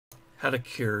how to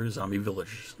cure zombie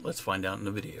villagers. Let's find out in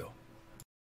the video.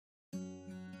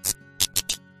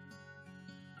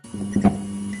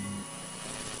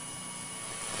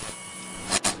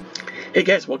 Hey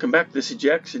guys, welcome back. This is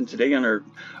Jax, and today on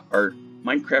our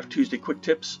Minecraft Tuesday Quick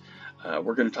Tips,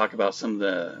 we're going to talk about some of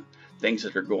the things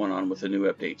that are going on with the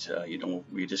new updates.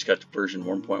 We just got to version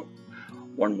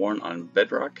 1.11 on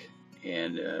Bedrock,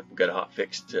 and we got a hot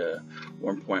fix to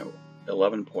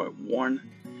 1.11.1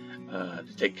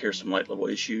 to take care of some light level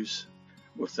issues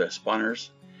with the spawners,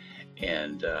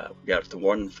 and we got the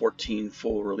 1.14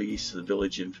 full release of the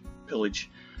Village and Pillage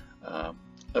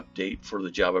update for the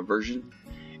Java version.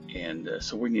 And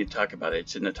so we need to talk about it.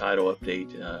 It's in the title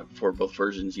update for both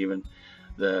versions, even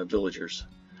the villagers.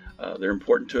 They're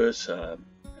important to us.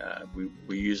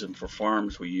 We use them for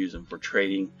farms, we use them for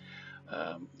trading,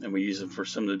 and we use them for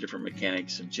some of the different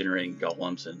mechanics of generating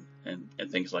golems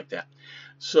and things like that.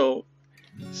 So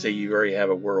say you already have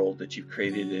a world that you've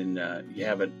created and you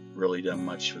haven't really done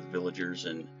much with villagers,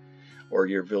 or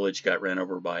your village got ran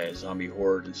over by a zombie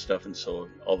horde and stuff, and so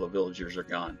all the villagers are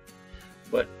gone.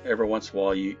 But every once in a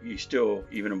while, you still,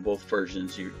 even in both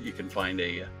versions, you can find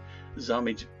a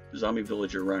zombie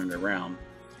villager running around.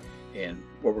 And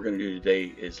what we're going to do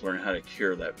today is learn how to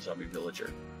cure that zombie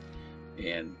villager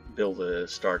and be able to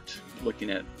start looking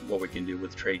at what we can do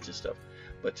with trades and stuff.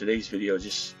 But today's video,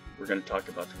 we're going to talk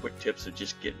about the quick tips of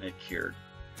just getting it cured.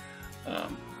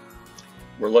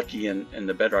 We're lucky in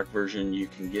the Bedrock version, you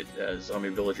can get zombie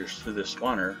villagers through the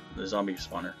spawner, the zombie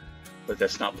spawner. But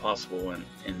that's not possible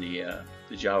in the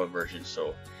Java version.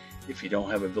 So if you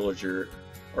don't have a villager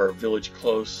or a village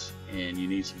close and you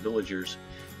need some villagers,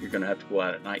 you're going to have to go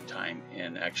out at nighttime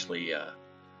and actually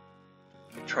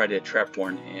try to trap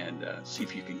one and see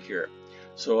if you can cure it.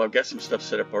 So I've got some stuff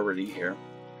set up already here.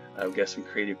 I've got some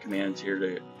creative commands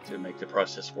here to make the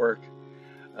process work.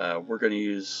 We're going to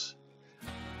use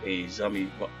a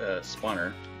zombie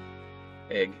spawner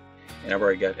egg, and I've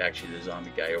already got actually the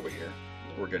zombie guy over here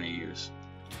we're going to use.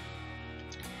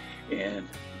 And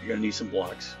you're going to need some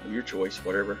blocks of your choice,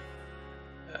 whatever.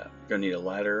 You're going to need a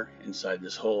ladder inside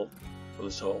this hole. For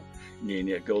this hole, you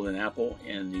need a golden apple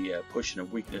and the potion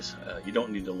of weakness. You don't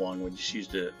need the long one, just use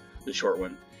the short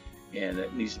one. And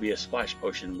it needs to be a splash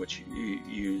potion, which you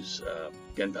use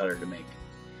gunpowder to make.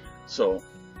 So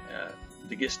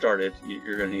to get started,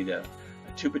 you're going to need a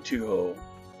 2x2 hole,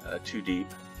 2 deep,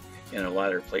 and a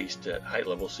ladder placed at height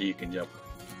level so you can jump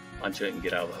onto it and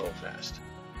get out of the hole fast.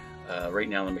 Right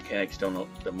now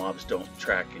the mobs don't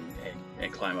track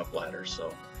and climb up ladders,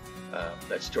 so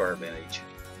that's to our advantage.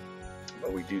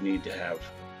 But we do need to have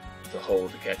the hole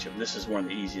to catch them. This is one of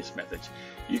the easiest methods.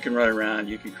 You can run around,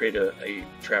 you can create a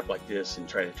trap like this and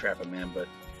try to trap them in, but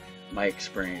my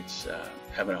experience,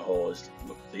 having a hole is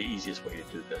the easiest way to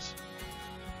do this.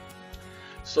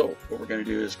 So what we're going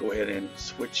to do is go ahead and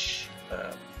switch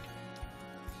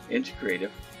into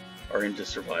creative or into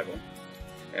survival,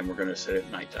 and we're going to set it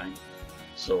at nighttime.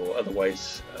 So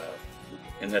otherwise,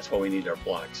 and that's why we need our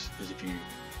blocks, because if you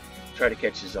try to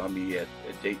catch a zombie at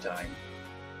daytime,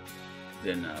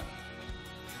 then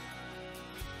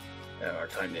our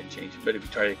time didn't change. But if you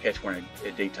try to catch one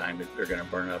at daytime, they're going to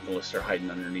burn up unless they're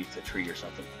hiding underneath a tree or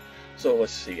something. So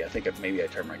let's see. I think maybe I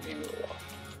turned my game a little off.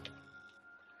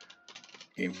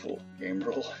 Game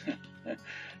rule.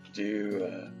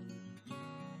 Do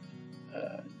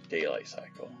daylight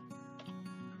cycle.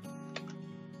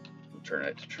 We'll turn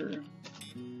that to true.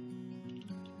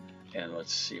 And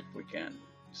let's see if we can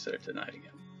set it to night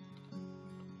again.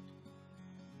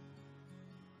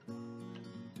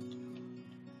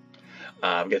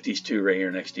 I've got these two right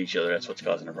here next to each other. That's what's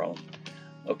causing the problem.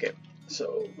 Okay,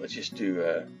 so let's just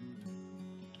do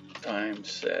time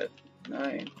set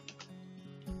 9.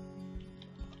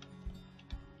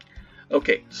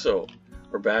 Okay, so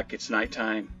we're back. It's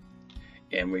nighttime,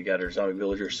 and we got our zombie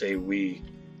villager. Say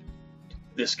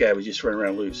this guy was just running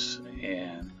around loose,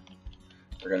 and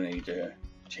we're going to need to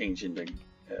change into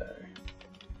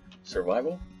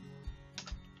survival.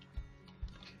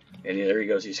 And there he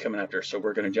goes. He's coming after us. So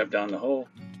we're going to jump down the hole.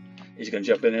 He's going to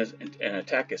jump in and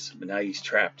attack us, but now he's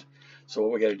trapped. So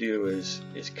what we got to do is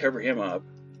cover him up.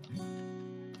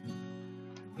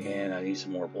 And I need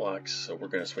some more blocks, so we're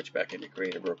going to switch back into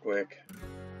creative real quick.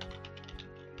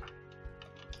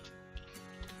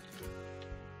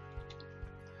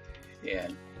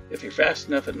 And if you're fast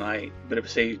enough at night, but if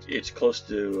say it's close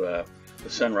to the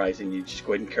sun rising, you just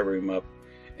go ahead and cover him up,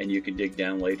 and you can dig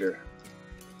down later.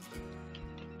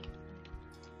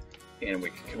 And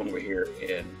we can come over here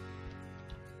and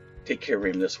take care of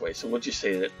him this way. So we'll just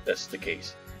say that that's the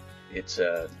case. It's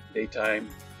daytime.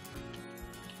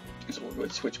 So we'll go ahead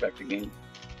and switch back to game.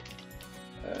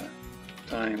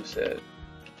 time said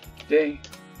day.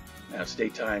 Now it's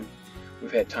daytime.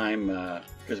 We've had time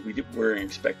because we weren't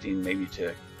expecting maybe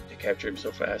to capture him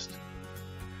so fast,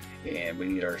 and we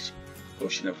need our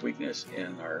potion of weakness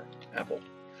in our apple.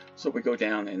 So we go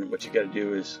down, and what you got to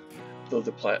do is throw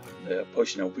the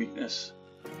potion of weakness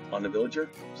on the villager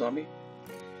zombie,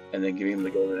 and then give him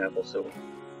the golden apple. So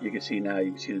you can see now,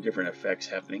 you can see the different effects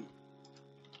happening.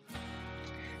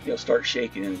 He'll start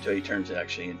shaking until he turns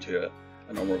actually into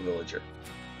a normal villager.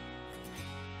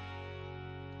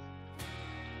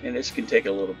 And this can take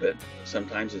a little bit.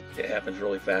 Sometimes it happens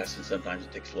really fast, and sometimes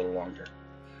it takes a little longer.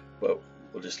 But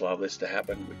we'll just allow this to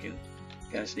happen. We can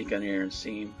kind of sneak on here and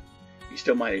see him. He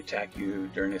still might attack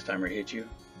you during this time or hit you,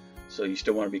 so you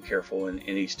still want to be careful, and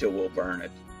he still will burn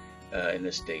it in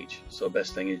this stage. So the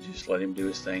best thing is just let him do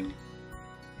his thing,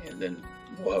 and then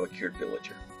we'll have a cured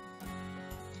villager.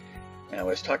 Now, I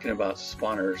was talking about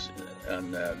spawners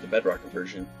on the Bedrock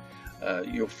version.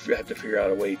 You'll have to figure out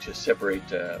a way to separate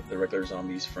the regular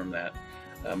zombies from that.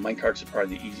 Minecarts are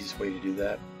probably the easiest way to do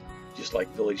that, just like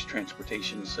village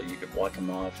transportation, so you could block them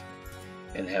off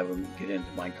and have them get into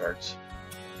minecarts.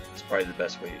 It's probably the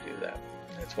best way to do that.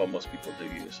 That's what most people do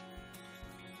use.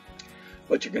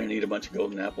 But you're going to need a bunch of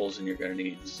golden apples, and you're going to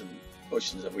need some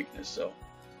potions of weakness. So,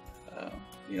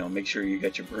 you know, make sure you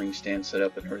got your brewing stand set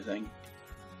up and everything.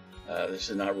 This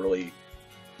is not really,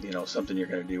 you know, something you're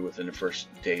going to do within the first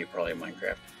day probably of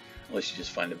Minecraft, unless you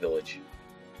just find a village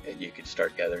and you can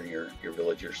start gathering your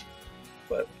villagers.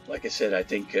 But like I said, I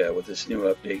think with this new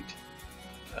update,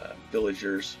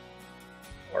 villagers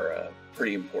are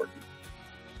pretty important.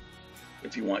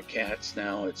 If you want cats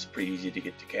now, it's pretty easy to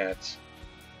get to cats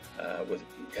with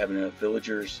having enough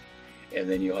villagers, and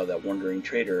then you'll have that wandering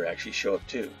trader actually show up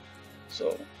too.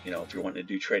 So, you know, if you're wanting to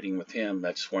do trading with him,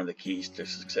 that's one of the keys to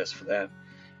success for that,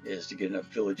 is to get enough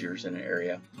villagers in an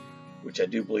area, which I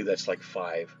do believe that's like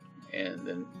 5. And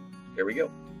then there we go.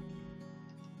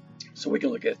 So we can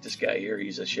look at this guy here.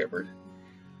 He's a shepherd,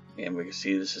 and we can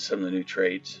see this is some of the new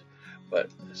trades. But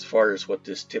as far as what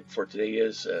this tip for today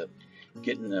is,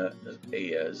 getting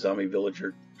a zombie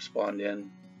villager spawned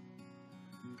in,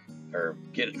 or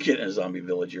getting a zombie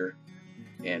villager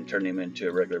and turn him into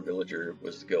a regular villager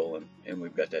was the goal, and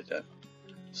we've got that done.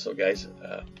 So guys,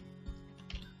 I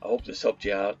hope this helped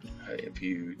you out. If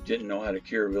you didn't know how to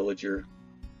cure a villager,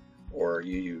 or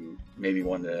you maybe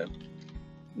want to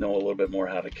know a little bit more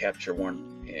how to capture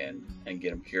one and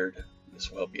get them cured, this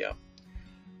will help you out.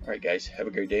 Alright guys, have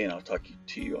a great day, and I'll talk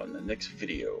to you on the next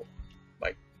video.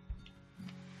 Bye.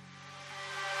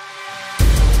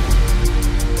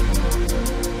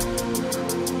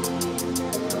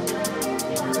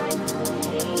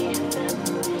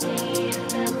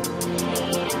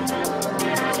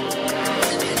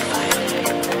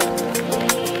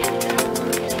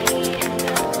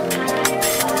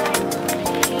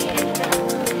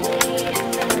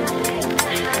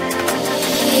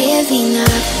 Living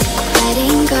up